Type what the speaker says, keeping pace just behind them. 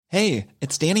Hey,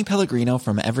 it's Danny Pellegrino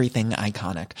from Everything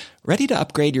Iconic. Ready to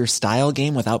upgrade your style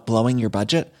game without blowing your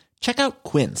budget? Check out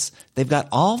Quince. They've got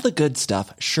all the good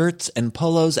stuff, shirts and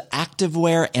polos,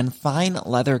 activewear, and fine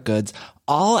leather goods,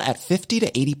 all at 50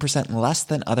 to 80% less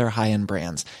than other high-end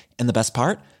brands. And the best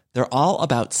part? They're all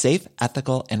about safe,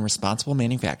 ethical, and responsible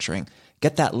manufacturing.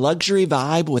 Get that luxury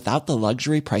vibe without the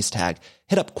luxury price tag.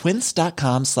 Hit up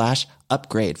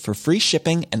quince.com/upgrade for free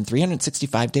shipping and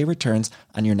 365-day returns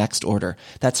on your next order.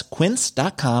 That's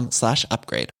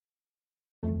quince.com/upgrade.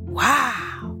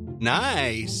 Wow.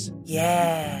 Nice.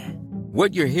 Yeah.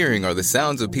 What you're hearing are the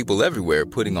sounds of people everywhere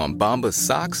putting on Bombas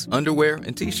socks, underwear,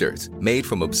 and T-shirts made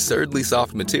from absurdly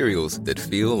soft materials that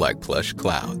feel like plush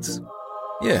clouds.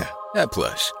 Yeah, that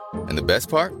plush. And the best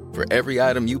part? For every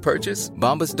item you purchase,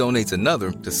 Bombas donates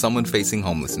another to someone facing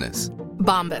homelessness.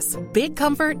 Bombas. Big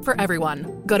comfort for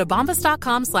everyone. Go to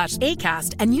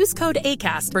bombas.com/ACAST and use code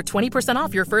ACAST for 20%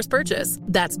 off your first purchase.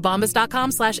 That's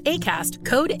bombas.com/ACAST.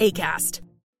 Code ACAST.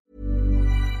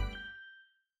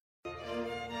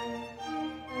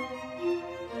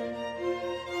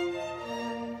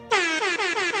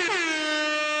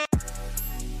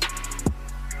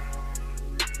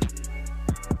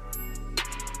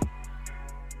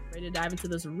 Ready to dive into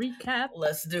this recap?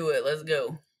 Let's do it. Let's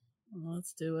go.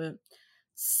 Let's do it.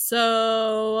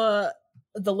 So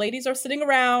the ladies are sitting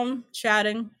around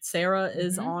chatting. Sarah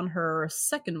is on her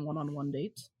second one-on-one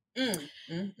date.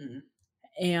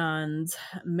 And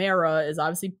Mara is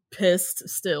obviously pissed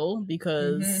still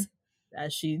because,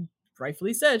 as she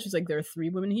rightfully said, she's like, there are 3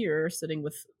 women here sitting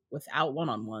without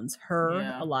one-on-ones.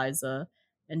 Her, Eliza,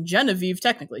 and Genevieve.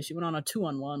 Technically, she went on a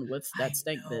 2-on-1 with that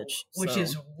stank bitch. Which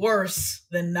is worse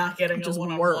than not getting a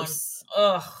one-on-one.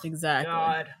 Ugh. Exactly.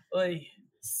 God. Oy.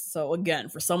 So again,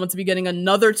 for someone to be getting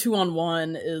another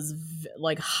 2-on-1 is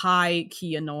like high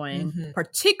key annoying,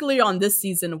 particularly on this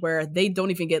season where they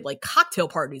don't even get like cocktail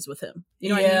parties with him. You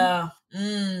know what I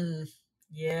mean?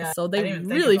 Yeah. So they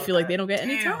really feel like they don't get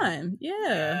any time.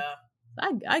 Yeah.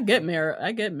 I get Mara.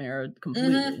 I get Mara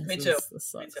completely. Me too.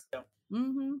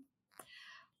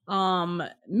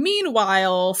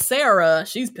 Meanwhile, Sarah,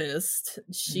 she's pissed.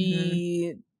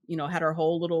 She had her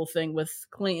whole little thing with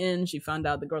Clayton. She found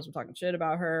out the girls were talking shit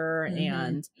about her,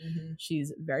 and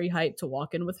she's very hyped to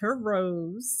walk in with her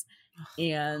rose,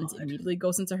 and immediately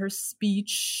goes into her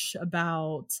speech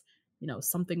about,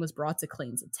 something was brought to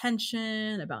Clayton's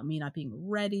attention about me not being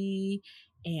ready,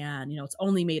 and, it's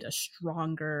only made us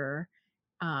stronger.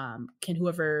 Can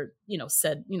whoever,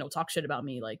 said, talk shit about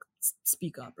me, like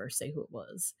speak up or say who it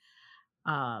was.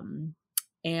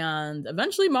 And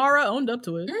eventually Mara owned up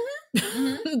to it.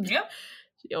 Yep.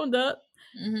 She owned up.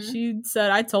 She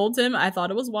said, I told him I thought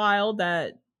it was wild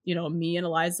that, me and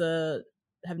Eliza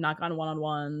have not gone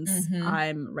one-on-ones.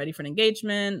 I'm ready for an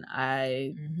engagement.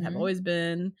 I have always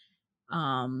been.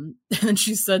 And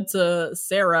she said to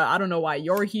Sarah, I don't know why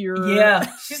you're here. Yeah.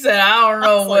 She said, I don't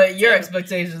know what your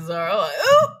expectations are.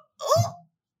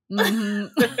 I'm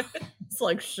like, It's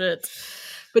like shit.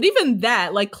 But even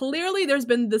that, like, clearly there's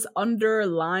been this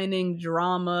underlining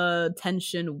drama,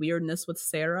 tension, weirdness with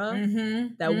Sarah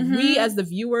that we as the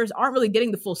viewers aren't really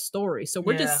getting the full story. So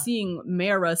we're just seeing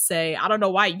Mara say, I don't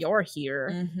know why you're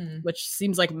here, which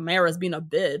seems like Mara's being a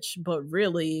bitch, but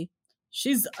really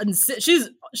she's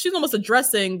almost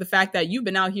addressing the fact that you've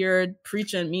been out here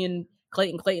preaching me and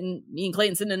Clayton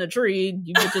sitting in a tree,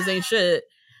 you bitches ain't shit.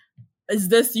 Is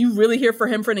this you really here for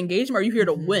him for an engagement, or are you here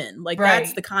to win? Like,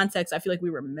 that's the context I feel like we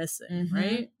were missing,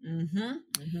 right?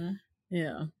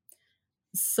 Yeah.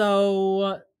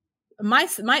 So my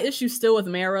issue still with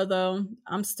Mara, though,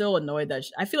 I'm still annoyed that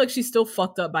I feel like she's still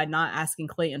fucked up by not asking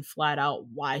Clayton flat out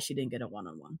why she didn't get a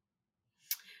one-on-one.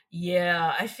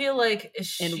 Yeah, I feel like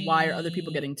and why are other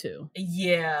people getting 2?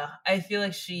 Yeah, I feel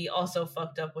like she also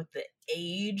fucked up with the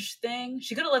age thing.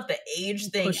 She could have left the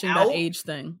age thing pushing out, that age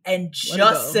thing, and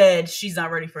just said she's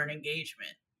not ready for an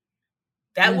engagement.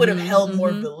 That would have held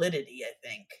more validity, I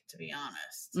think, to be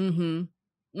honest. I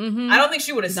don't think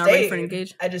she would have stayed. For an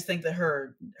engagement. I just think that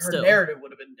her narrative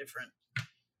would have been different.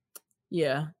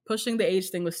 Yeah, pushing the age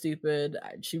thing was stupid.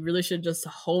 She really should just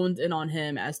honed in on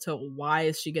him as to why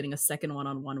is she getting a second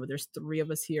one-on-one where there's 3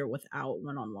 of us here without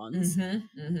one-on-ones.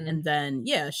 And then,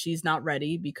 she's not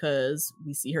ready because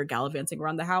we see her gallivanting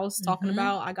around the house talking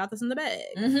about, I got this in the bag.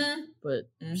 But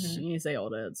she didn't say all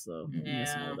that, so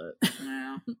missing all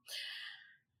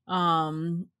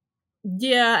that.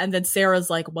 And then Sarah's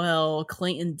like, well,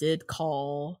 Clayton did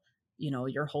call,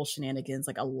 your whole shenanigans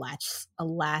like a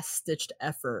last-ditched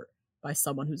effort by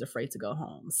someone who's afraid to go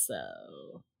home. So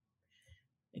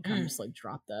They kind of just like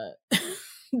drop that.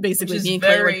 Basically, me and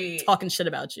Claire were talking shit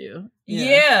about you.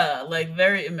 Yeah, like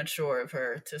very immature of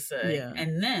her to say. Yeah.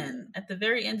 And then at the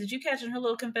very end, did you catch in her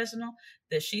little confessional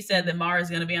that she said that Mara's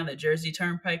going to be on the Jersey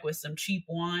Turnpike with some cheap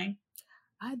wine?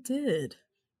 I did.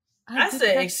 I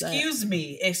said, excuse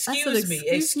me,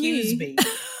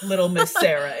 little Miss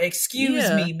Sarah. Excuse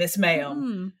me, Miss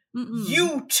Ma'am.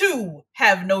 You too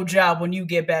have no job when you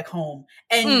get back home.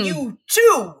 And you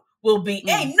too will be,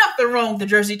 ain't nothing wrong with the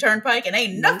Jersey Turnpike and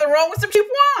ain't nothing wrong with some cheap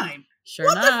wine.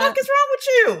 What the fuck is wrong with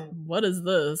you? What is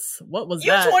this? What was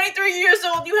that? You're 23 years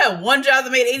old. You had one job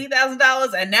that made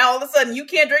 $80,000 and now all of a sudden you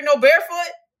can't drink no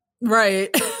barefoot?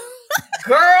 Right.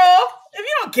 Girl, if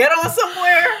you don't get on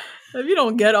somewhere... If you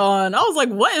don't get on, I was like,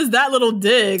 what is that little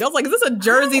dig? I was like, is this a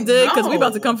Jersey dig? Because we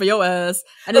about to come for your ass.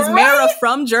 And is Mara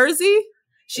from Jersey?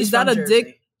 Is that a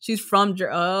dig? She's from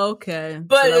Jersey. Oh, okay.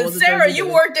 But so Sarah, you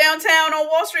work downtown on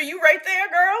Wall Street. You right there,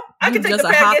 girl. I can take the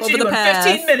pad and get you in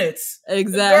 15 minutes.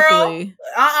 Exactly. Girl,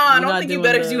 I don't think you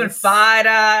better because you in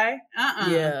Fide-Eye.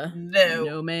 Yeah.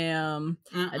 No, ma'am.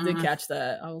 I did catch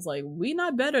that. I was like, we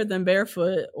not better than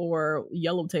Barefoot or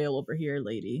Yellowtail over here,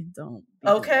 lady. Don't.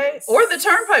 Okay. Or the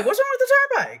Turnpike. What's wrong with the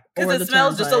Turnpike? Because it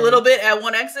smells just a little bit at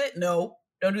one exit? No.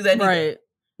 Don't do that neither. Right.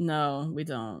 No, we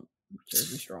don't.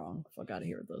 Jersey strong. Fuck out of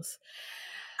here with this.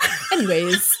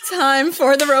 Anyways, time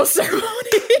for the rose ceremony.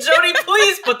 Jody,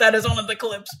 please put that as one of the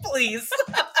clips, please.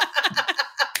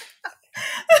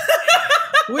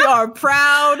 We are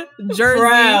proud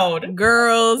Jersey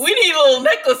girls. We need little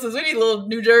necklaces. We need little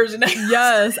New Jersey necklaces.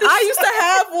 Yes, I used to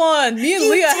have one. Me and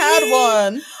Leah had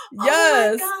one.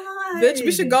 Yes, oh bitch.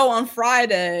 We should go on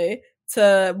Friday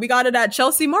we got it at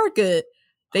Chelsea Market.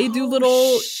 They do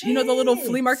little, the little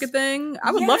flea market thing.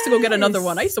 I would love to go get another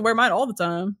one. I used to wear mine all the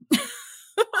time.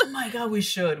 Oh my God, we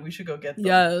should go get them.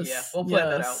 Yes. Yeah, we'll plan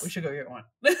that out. We should go get one.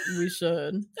 We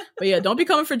should. But yeah, don't be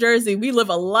coming for Jersey. We live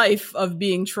a life of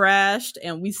being trashed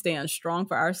and we stand strong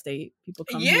for our state. People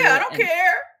come here. Yeah, I don't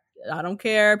care. I don't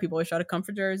care. People always try to come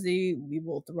for Jersey. We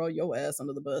will throw your ass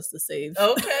under the bus to save.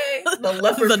 Okay. The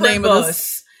leopard the print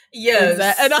bus. Yes.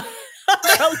 And a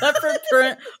leopard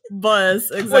print bus.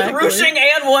 Exactly. With ruching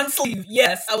and one sleeve.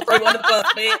 Yes. I'll throw you under the bus,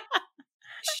 man.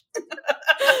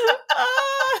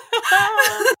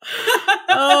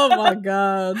 Oh my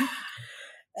God.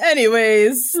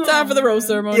 Anyways, time for the rose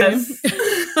ceremony. Yes.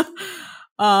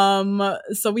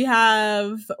 So we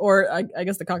have, or I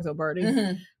guess the cocktail party.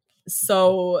 Mm-hmm.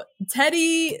 So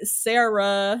Teddy,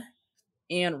 Sarah,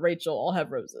 and Rachel all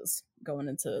have roses going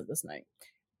into this night.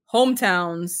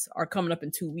 Hometowns are coming up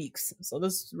in 2 weeks. So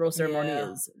this rose ceremony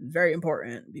is very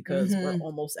important because we're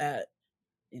almost at,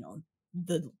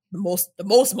 the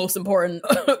most important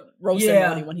rose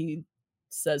ceremony when he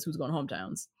says who's going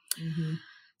hometowns. Mm-hmm.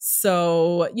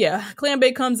 So yeah,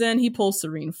 Clambake comes in, he pulls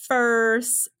Serene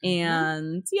first,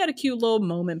 and he had a cute little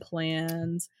moment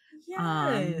planned.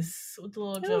 Yes, with the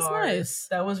little jars. Was nice.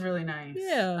 That was really nice.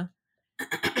 Yeah.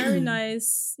 Very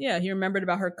nice. Yeah, he remembered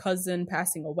about her cousin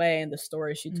passing away and the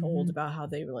story she told about how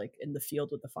they were like in the field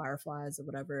with the fireflies or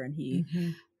whatever, and he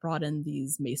brought in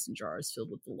these mason jars filled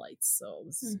with the lights. So it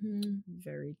was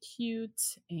very cute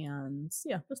and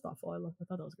just thoughtful. I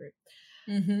thought that was great.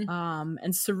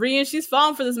 And Serene, she's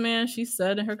falling for this man. She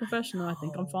said in her confessional, I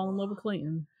think I'm falling in love with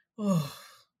Clayton.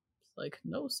 Like,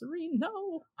 no, Serene,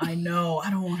 no. I know.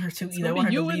 I don't want her to either. I want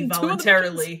her to leave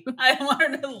voluntarily. I want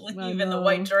her to leave in the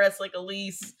white dress like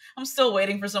Elise. I'm still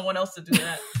waiting for someone else to do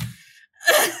that.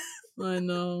 I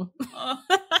know.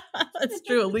 It's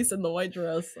true. Elise in the white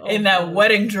dress. Oh, in that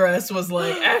wedding dress was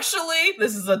like, actually,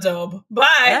 this is a dub. Bye.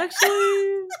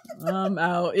 Actually, I'm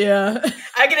out. Yeah.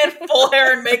 I did full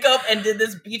hair and makeup and did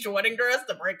this beach wedding dress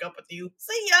to break up with you.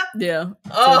 See ya. Yeah.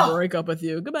 To break up with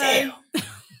you. Goodbye.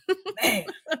 Damn.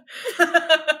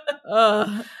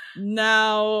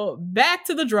 Now back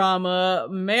to the drama.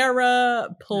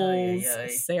 Mara pulls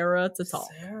Sarah to talk.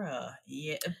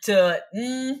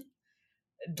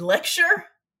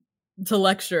 To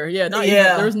lecture. Yeah,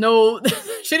 there was no.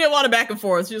 She didn't want a back and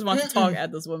forth. She just wanted to talk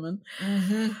at this woman.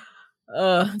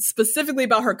 Specifically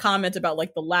about her comment about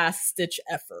like the last stitch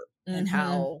effort and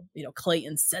how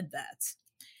Clayton said that.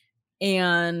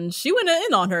 And she went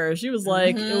in on her. She was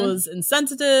like, it was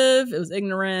insensitive. It was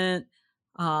ignorant.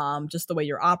 Just the way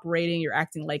you're operating. You're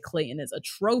acting like Clayton is a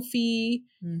trophy.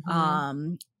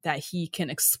 That he can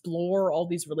explore all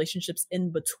these relationships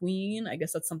in between. I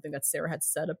guess that's something that Sarah had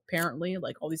said, apparently.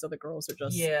 Like, all these other girls are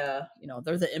just, they're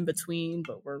the in-between,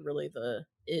 but we're really the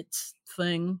it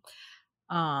thing.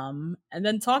 And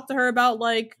then talk to her about,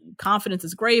 like, confidence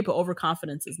is great, but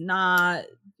overconfidence is not.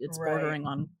 It's bordering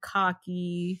on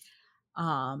cocky.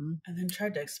 And then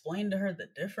tried to explain to her the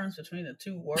difference between the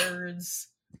two words.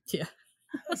 Yeah.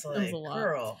 I was like,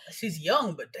 girl, she's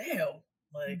young, but damn.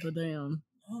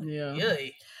 Yeah.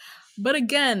 Yay. But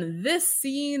again, this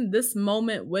scene, this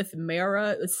moment with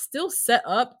Mara is still set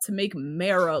up to make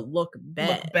Mara look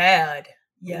bad.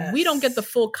 Yes. We don't get the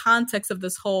full context of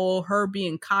this whole her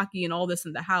being cocky and all this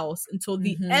in the house until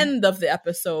the end of the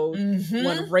episode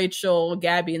when Rachel,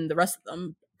 Gabby, and the rest of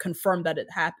them confirm that it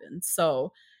happened.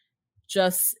 So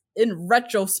just in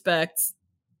retrospect,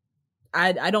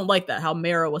 I don't like that, how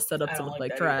Mara was set up to look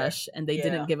like trash either. And they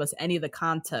didn't give us any of the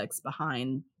context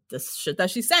behind this shit that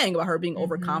she's saying about her being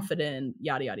overconfident and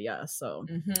yada yada yada. So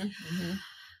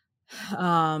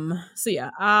so yeah,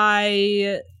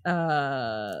 I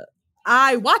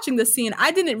watching this scene,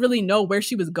 I didn't really know where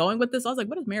she was going with this. I was like,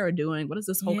 what is Mara doing? What is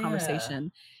this whole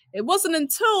conversation? It wasn't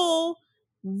until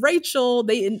Rachel,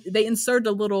 they inserted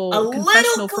a little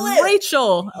confessional from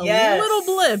Rachel, a little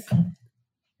blip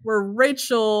where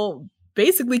Rachel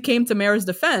basically came to Mara's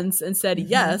defense and said,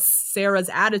 yes, Sarah's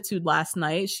attitude last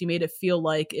night, she made it feel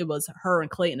like it was her and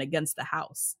Clayton against the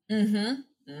house. And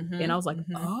I was like,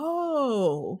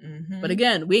 oh. But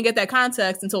again, we didn't get that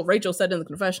context until Rachel said in the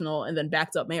confessional and then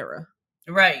backed up Mara.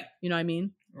 Right. You know what I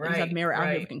mean? Right. Have Mara out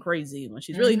here looking crazy when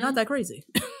she's really not that crazy.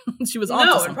 She was on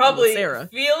something probably with Sarah.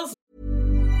 Feels.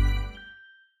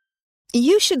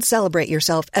 You should celebrate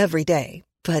yourself every day,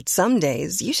 but some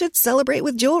days you should celebrate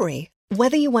with jewelry.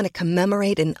 Whether you want to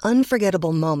commemorate an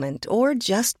unforgettable moment or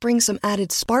just bring some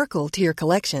added sparkle to your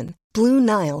collection, Blue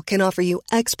Nile can offer you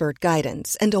expert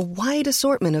guidance and a wide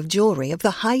assortment of jewelry of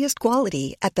the highest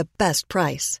quality at the best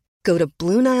price. Go to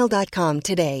BlueNile.com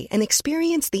today and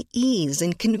experience the ease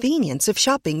and convenience of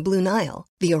shopping Blue Nile,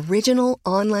 the original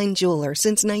online jeweler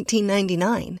since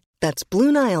 1999. That's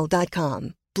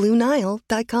BlueNile.com.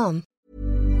 BlueNile.com.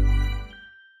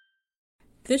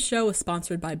 This show is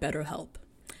sponsored by BetterHelp.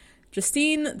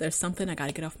 Justine, there's something I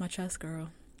gotta get off my chest, girl.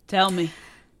 Tell me.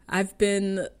 I've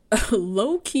been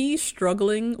low-key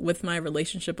struggling with my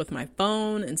relationship with my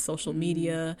phone and social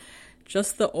media.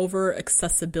 Just the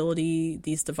over-accessibility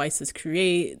these devices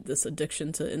create, this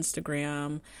addiction to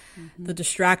Instagram, the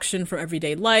distraction from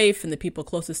everyday life and the people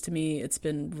closest to me, it's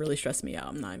been really stressing me out.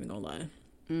 I'm not even gonna lie.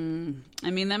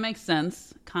 I mean, that makes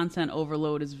sense. Content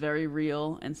overload is very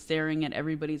real, and staring at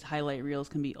everybody's highlight reels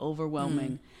can be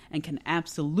overwhelming and can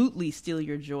absolutely steal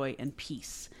your joy and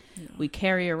peace. Yeah. We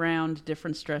carry around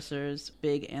different stressors,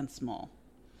 big and small.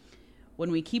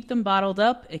 When we keep them bottled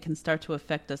up, it can start to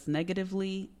affect us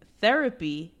negatively.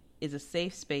 Therapy is a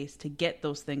safe space to get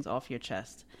those things off your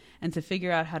chest and to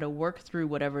figure out how to work through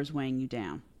whatever's weighing you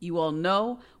down. You all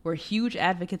know we're huge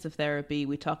advocates of therapy.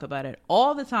 We talk about it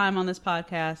all the time on this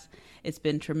podcast. It's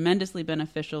been tremendously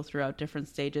beneficial throughout different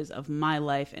stages of my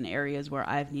life and areas where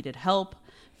I've needed help,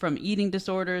 from eating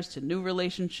disorders to new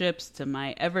relationships to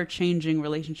my ever-changing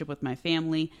relationship with my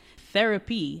family.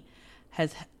 Therapy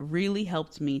has really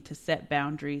helped me to set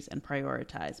boundaries and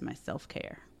prioritize my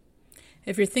self-care.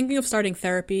 If you're thinking of starting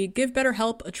therapy, give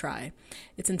BetterHelp a try.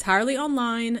 It's entirely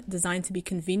online, designed to be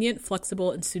convenient, flexible,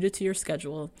 and suited to your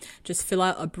schedule. Just fill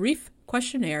out a brief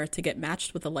questionnaire to get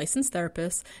matched with a licensed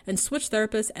therapist and switch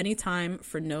therapists anytime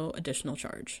for no additional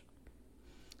charge.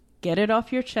 Get it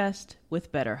off your chest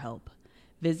with BetterHelp.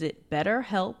 Visit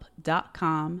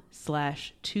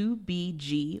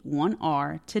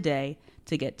betterhelp.com/2BG1R today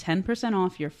to get 10%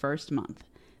 off your first month.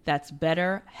 That's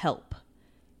BetterHelp.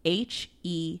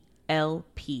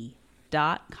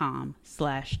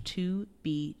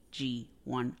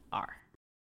 HELP.com/2BG1R.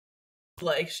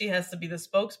 Like, she has to be the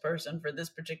spokesperson for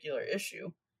this particular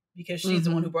issue because she's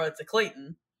the one who brought it to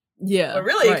Clayton. Yeah. But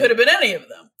really, it could have been any of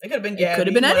them. It could have been Gabby. It could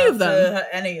have been any of them.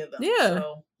 Any of them. Yeah.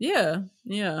 So. Yeah.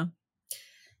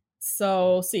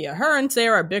 So yeah, her and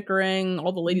Sarah are bickering.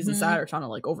 All the ladies inside are trying to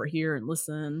like overhear and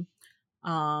listen.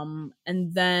 And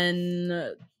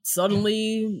then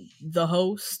suddenly the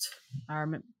host,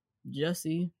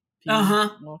 Jesse,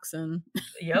 walks in.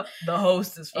 Yep, the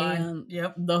host is fine.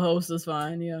 The host is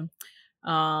fine. Yeah,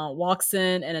 walks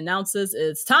in and announces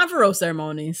it's time for rose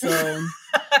ceremony. So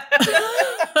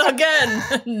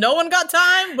again, no one got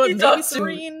time, but maybe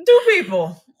Serene. Two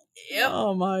people. Yep.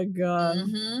 Oh my god,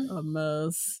 a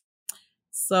mess.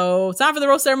 So time for the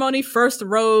rose ceremony. First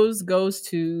rose goes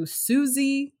to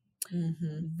Susie.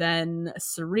 Then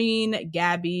Serene,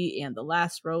 Gabby, and the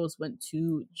last rose went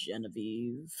to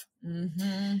Genevieve.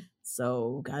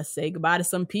 So gotta say goodbye to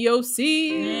some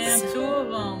POCs. Yeah, two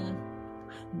of them.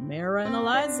 Mara and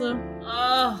Eliza.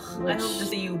 Oh, I hope to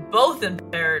see you both in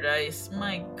paradise.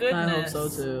 My goodness. I hope so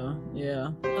too. Yeah.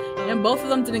 And both of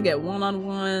them didn't get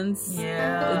one-on-ones.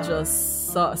 Yeah. It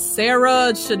just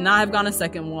Sarah should not have gone a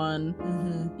second one.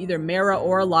 Either Mara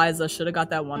or Eliza should have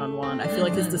got that one-on-one. I feel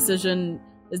like his decision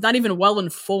is not even well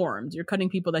informed. You're cutting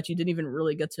people that you didn't even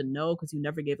really get to know because you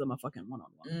never gave them a fucking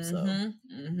one-on-one. So,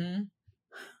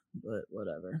 but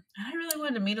whatever. I really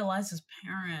wanted to meet Eliza's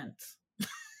parents.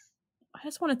 I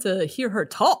just wanted to hear her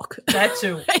talk. That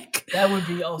too. Like, that would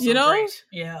be also great.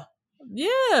 Yeah.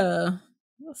 Yeah.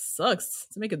 That sucks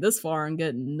to make it this far and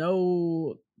get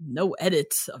no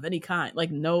edit of any kind. Like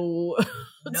no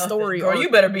story. Girl, you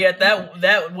better be at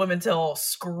that women tell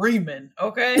screaming,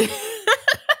 okay?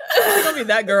 It's gonna be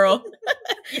that girl.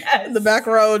 Yes. In the back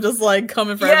row, just like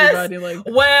coming for everybody. Like,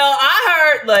 well,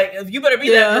 I heard like you better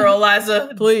be that girl,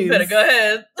 Eliza. Please. You better go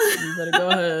ahead. You better go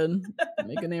ahead.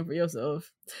 Make a name for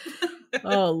yourself.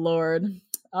 Oh Lord.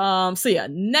 So yeah,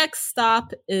 next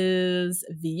stop is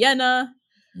Vienna.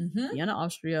 Vienna,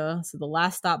 Austria. So the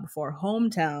last stop before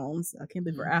hometowns. I can't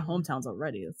believe we're at hometowns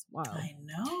already. It's wild. I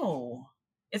know.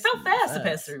 It's so fast the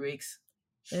past 3 weeks.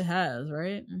 It has,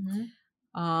 right?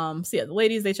 So yeah, the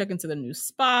ladies, they check into the new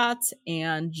spot,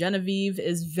 and Genevieve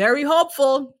is very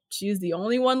hopeful. She's the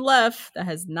only one left that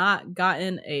has not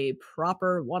gotten a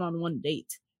proper one-on-one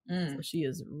date. So she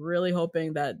is really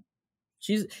hoping that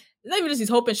she's not even just she's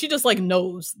hoping, she just like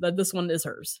knows that this one is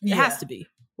hers. It has to be.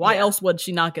 Why else would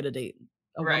she not get a date?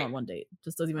 A one-on-one date.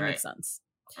 Just doesn't even make sense.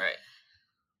 Right.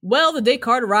 Well, the date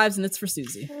card arrives and it's for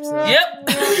Susie. So. Yep.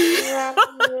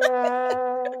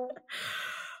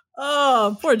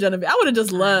 Oh, poor Genevieve. I would have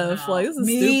just left. Like, this is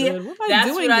stupid. What am I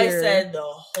doing here? That's what I said the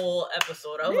whole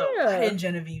episode. I was like, why didn't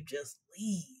Genevieve just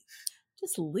leave?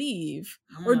 Just leave.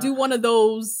 Or do one of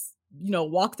those,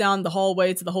 walk down the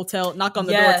hallway to the hotel, knock on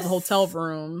the door to the hotel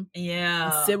room. Yeah.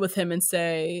 And sit with him and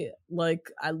say, like,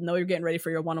 I know you're getting ready for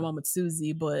your one-on-one with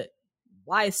Susie, but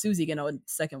why is Susie getting a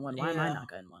second one? Why am I not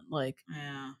getting one? Like,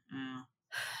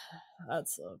 that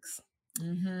sucks.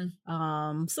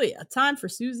 So yeah, time for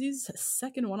Susie's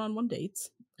second one-on-one date.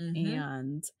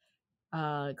 And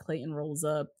Clayton rolls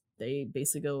up. They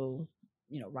basically go,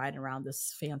 riding around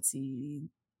this fancy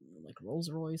like Rolls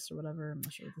Royce or whatever. I'm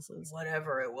not sure what this is.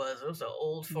 Whatever it was an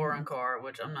old foreign car,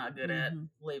 which I'm not good at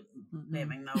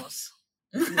naming those.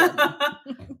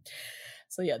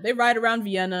 So yeah, they ride around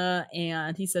Vienna,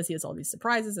 and he says he has all these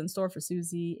surprises in store for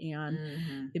Susie, and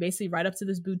they basically ride up to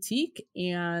this boutique,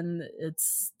 and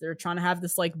they're trying to have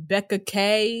this like Becca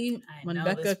K.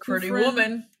 The pretty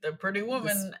woman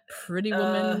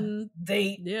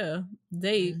date. Yeah,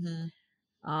 date.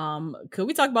 Could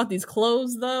we talk about these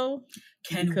clothes though?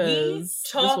 Because we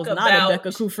talk this was about not a Becca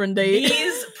Kufrin date.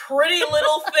 These Pretty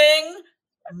Little Thing,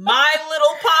 My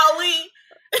Little Polly.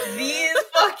 These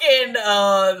fucking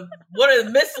what are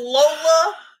Miss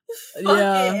Lola?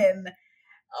 Fucking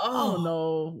I don't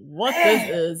know what this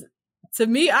is. To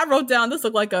me, I wrote down this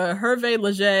looked like a Hervé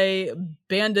Leger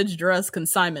bandage dress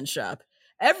consignment shop.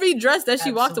 Every dress that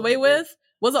she walked away with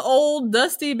was an old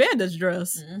dusty bandage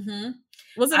dress.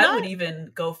 Was it not? I would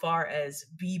even go far as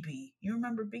BB. You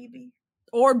remember BB?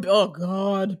 Or oh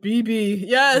god, BB.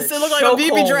 Yes, it looked like a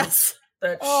BB dress.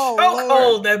 The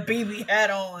chokehold that BB had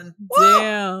on.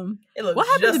 Damn. It looked what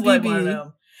happened just to like BB? One of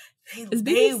them. Is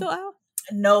BB still out?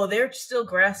 No, they're still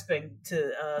grasping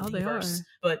to Weverse,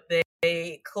 but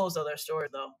they closed all their stores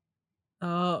though.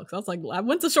 Oh, because I was like, I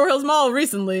went to Short Hills Mall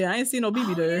recently. I ain't seen no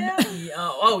BB there.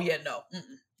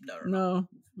 No.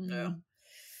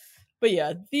 But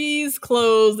yeah, these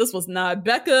clothes. This was not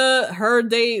Becca. Her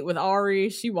date with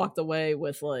Ari. She walked away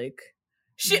with like.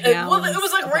 It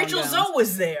was like Rachel Zoe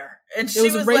was there. And she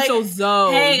was Rachel like,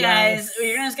 Zoe. Hey guys,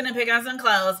 you're just gonna pick out some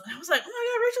clothes. And I was like, oh my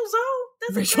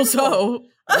god, Rachel Zoe.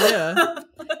 Yeah.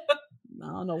 I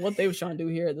don't know what they were trying to do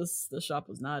here. This shop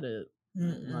was not it.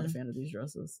 I'm not a fan of these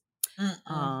dresses.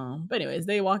 But anyways,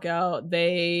 they walk out.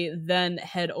 They then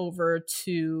head over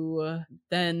to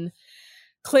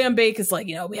Clam Bake is like,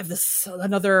 we have this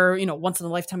another, once in a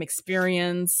lifetime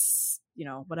experience.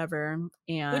 Whatever.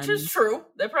 And which is true.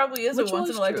 There probably is a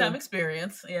once in a lifetime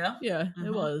experience. Yeah. Yeah,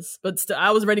 it was. But still, I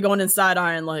was ready going inside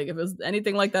iron. Like, if it was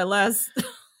anything like that last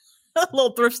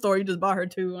little thrift store you just bought her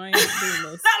to, I ain't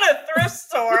doing this. Not a thrift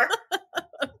store.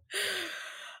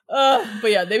 But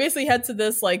yeah, they basically head to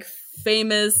this like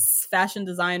famous fashion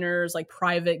designer's like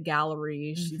private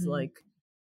gallery. She's like,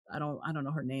 I don't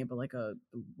know her name, but like a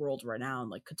world renowned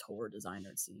like couture designer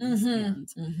it seems. And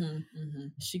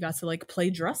she got to like play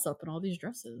dress up in all these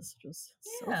dresses. Just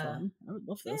so fun. I would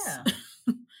love this. Yeah.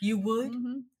 You would?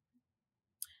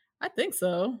 I think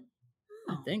so.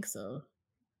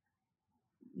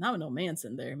 Not with no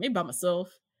Manson there. Maybe by myself.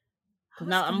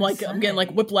 Now I'm getting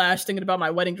like whiplash thinking about my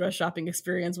wedding dress shopping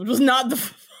experience, which was not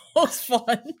the most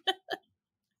fun.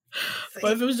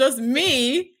 But if it was just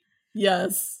me,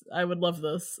 yes, I would love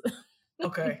this.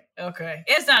 Okay.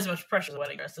 It's not as much pressure as a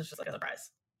wedding dress. It's just like a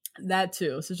surprise. That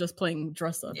too. So just playing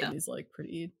dress up in these like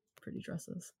pretty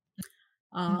dresses.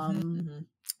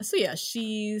 So yeah,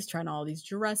 she's trying all these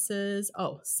dresses.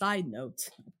 Oh, side note.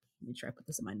 Let me try to put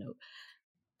this in my note.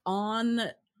 On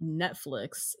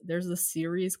Netflix, there's a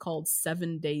series called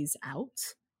 7 Days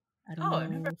Out. I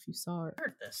don't know if you saw it.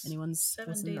 Heard this. Anyone's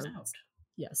 7 Days Out.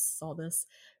 Yes, saw this.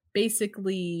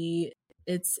 Basically,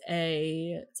 it's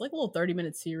like a little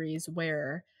 30-minute series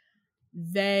where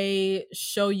they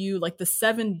show you like the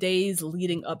 7 days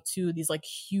leading up to these like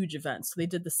huge events. So they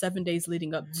did the 7 days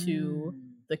leading up to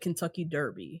the Kentucky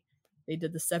Derby. They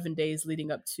did the 7 days leading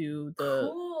up to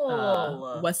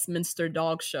the Westminster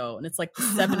Dog Show. And it's like the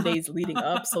 7 days leading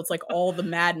up. So it's like all the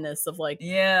madness of like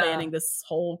planning this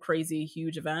whole crazy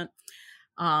huge event.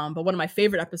 But one of my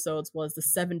favorite episodes was the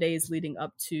 7 days leading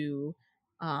up to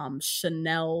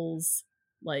Chanel's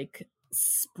like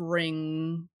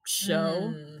spring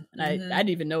show. And I didn't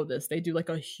even know this. They do like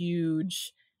a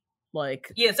huge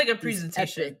like it's like a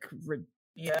presentation.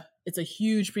 It's a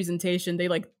huge presentation. They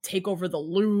like take over the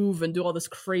Louvre and do all this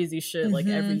crazy shit like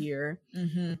every year.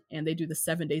 And they do the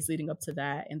 7 days leading up to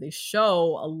that, and they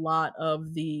show a lot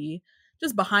of the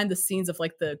just behind the scenes of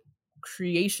like the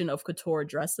creation of couture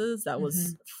dresses. That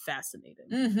was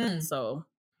fascinating. So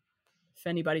if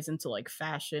anybody's into like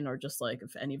fashion, or just like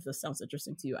if any of this sounds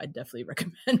interesting to you, I definitely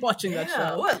recommend watching that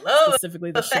show. I love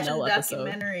specifically the Chanel episode.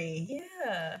 Documentary.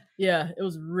 It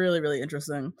was really, really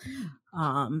interesting.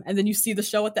 And then you see the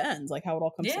show at the end, like how it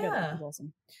all comes together. It was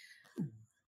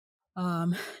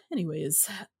awesome. Anyways,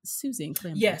 Susie and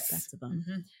Clam, back to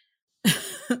them.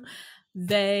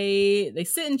 They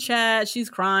sit and chat.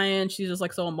 She's crying. She's just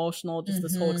like so emotional. Just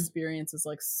this whole experience is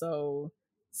like so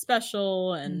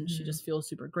special, and she just feels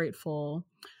super grateful.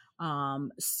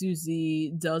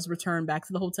 Susie does return back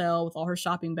to the hotel with all her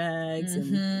shopping bags,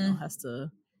 and has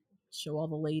to show all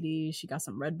the ladies. She got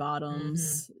some red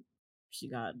bottoms. She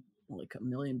got like 1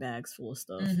 million bags full of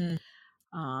stuff.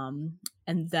 And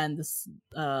then this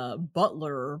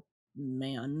butler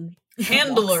man,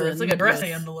 handler, it's like a dress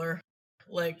handler,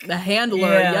 like the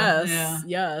handler.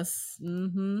 Yes.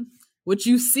 Which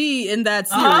you see in that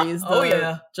series.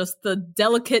 Just the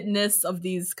delicateness of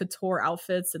these couture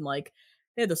outfits. And like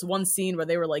they had this one scene where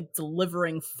they were like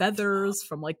delivering feathers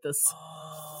from like this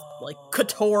like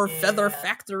couture feather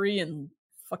factory and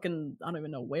fucking I don't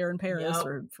even know where in Paris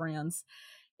or France.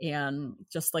 And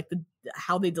just like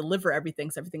how they deliver everything,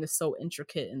 so everything is so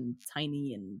intricate and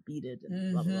tiny and beaded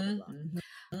and blah blah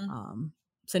blah.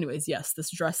 So anyways, yes, this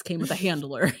dress came with a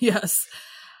handler.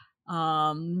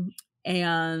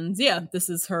 And this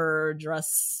is her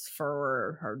dress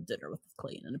for her dinner with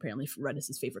Clayton, and apparently red is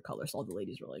his favorite color, so all the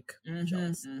ladies were like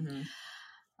jealous.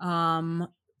 So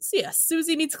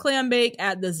Susie meets Clambake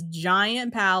at this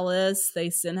giant palace. They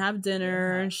sit and have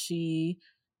dinner. She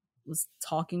was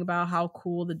talking about how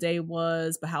cool the day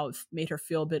was, but how it made her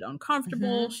feel a bit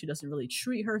uncomfortable. She doesn't really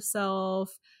treat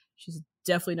herself. She's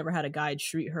definitely never had a guy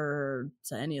treat her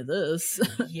to any of this.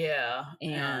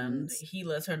 And he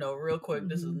lets her know real quick,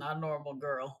 this is not normal,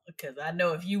 girl, because I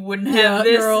know if you wouldn't have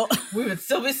this, girl, we would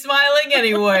still be smiling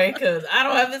anyway, because I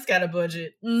don't have this kind of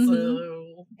budget.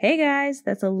 So hey guys,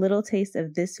 that's a little taste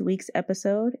of this week's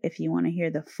episode. If you want to hear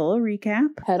the full recap,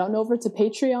 head on over to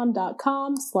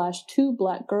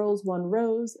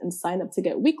patreon.com/2blackgirls1rose and sign up to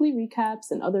get weekly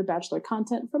recaps and other Bachelor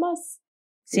content from us.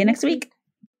 See you next week.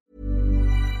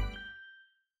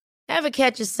 Ever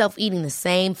catch yourself eating the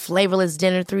same flavorless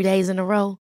dinner 3 days in a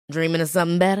row? Dreaming of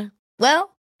something better?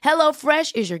 Well,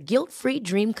 HelloFresh is your guilt-free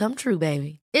dream come true,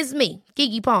 baby. It's me,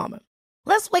 Keke Palmer.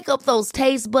 Let's wake up those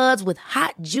taste buds with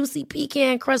hot, juicy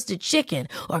pecan-crusted chicken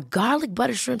or garlic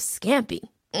butter shrimp scampi.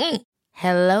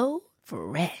 Hello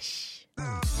Fresh.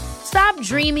 Stop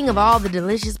dreaming of all the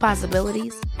delicious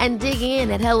possibilities and dig in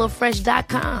at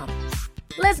HelloFresh.com.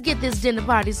 Let's get this dinner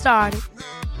party started.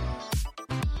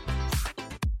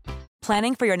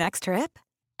 Planning for your next trip?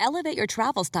 Elevate your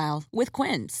travel style with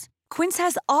Quince. Quince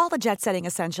has all the jet-setting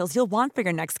essentials you'll want for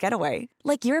your next getaway,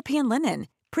 like European linen,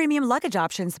 premium luggage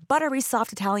options, buttery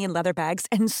soft Italian leather bags,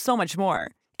 and so much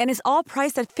more. And is all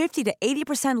priced at 50 to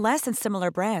 80% less than similar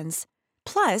brands.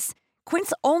 Plus,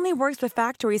 Quince only works with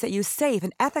factories that use safe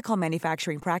and ethical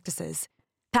manufacturing practices.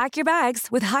 Pack your bags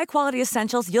with high-quality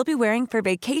essentials you'll be wearing for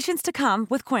vacations to come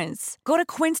with Quince. Go to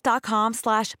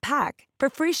quince.com/pack for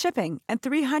free shipping and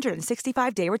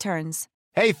 365-day returns.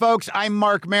 Hey, folks, I'm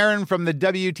Mark Maron from the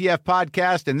WTF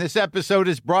Podcast, and this episode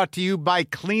is brought to you by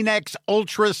Kleenex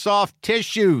Ultra Soft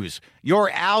Tissues, your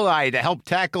ally to help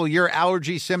tackle your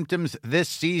allergy symptoms this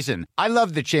season. I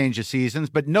love the change of seasons,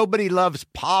 but nobody loves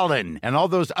pollen and all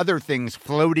those other things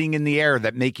floating in the air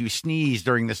that make you sneeze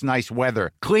during this nice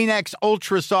weather. Kleenex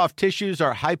Ultra Soft Tissues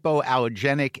are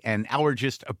hypoallergenic and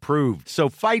allergist approved. So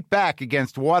fight back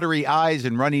against watery eyes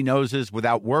and runny noses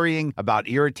without worrying about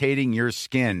irritating your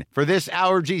skin. For this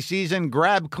allergy season,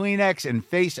 grab Kleenex and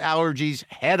face allergies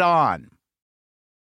head on.